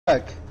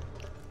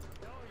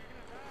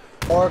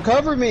Or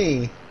cover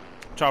me.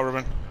 Ciao,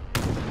 Ruben.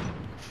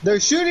 They're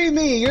shooting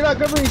me. You're not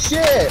covering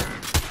shit.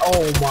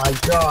 Oh my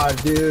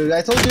god, dude.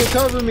 I told you to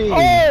cover me.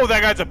 Oh,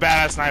 that guy's a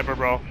badass sniper,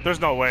 bro. There's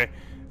no way.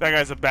 That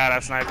guy's a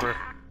badass sniper.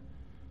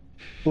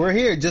 We're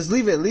here. Just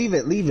leave it, leave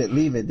it, leave it,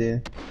 leave it,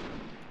 dude.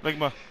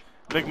 Ligma.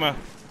 Ligma.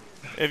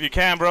 If you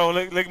can, bro.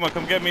 Ligma,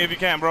 come get me if you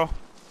can, bro.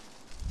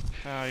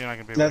 You're not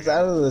gonna be able That's to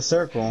out of the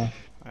circle.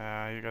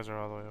 you guys are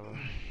all the way over there.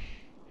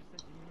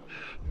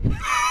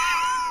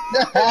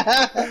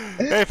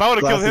 Hey, if I would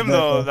have killed him,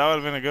 though, that would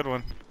have been a good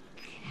one.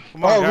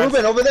 Come on, guys.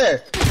 Ruben, over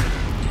there.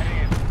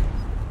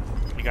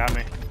 You got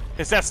me.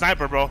 It's that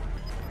sniper, bro.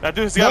 That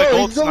dude's got a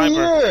gold sniper.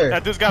 Here.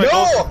 That dude's got a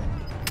gold.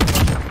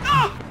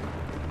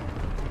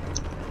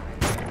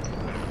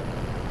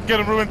 Get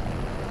him, Ruben.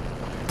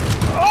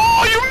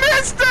 Oh, you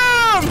missed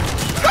him!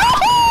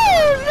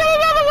 Oh, you got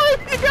another one!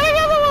 You got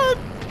another one!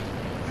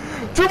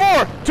 Two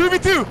more!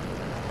 2v2!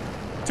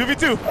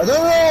 2v2! No,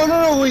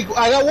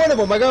 I got one of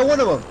them. I got one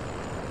of them.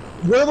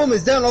 One of them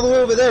is down all the way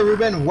over there,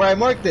 Ruben, where I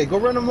marked it. Go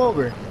run him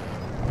over.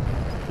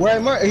 Where I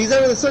marked, he's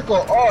out of the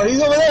circle. Oh,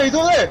 he's over there, he's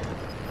over there.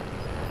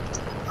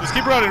 Just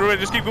keep running, Ruben.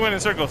 Just keep going in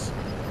circles.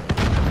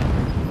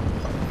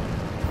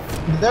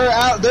 They're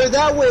out, they're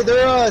that way.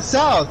 They're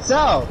south.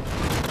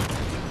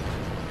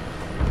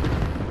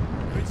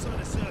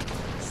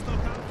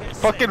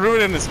 Fucking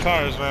ruining his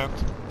cars, man.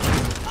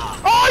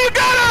 Oh, you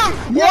got him!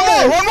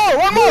 Yes! One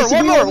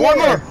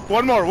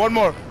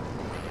more.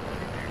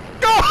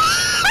 Go!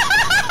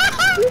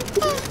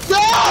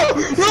 No!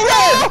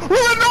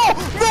 Ruben,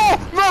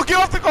 no! Get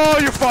off the. Oh,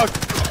 you're fucked.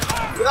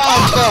 Oh,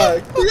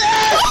 fuck.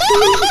 Yes!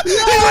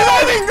 He's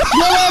reviving!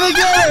 Get out of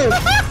game!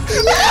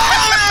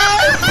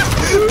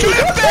 Yes!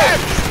 Clip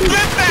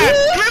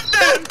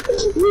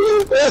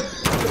that!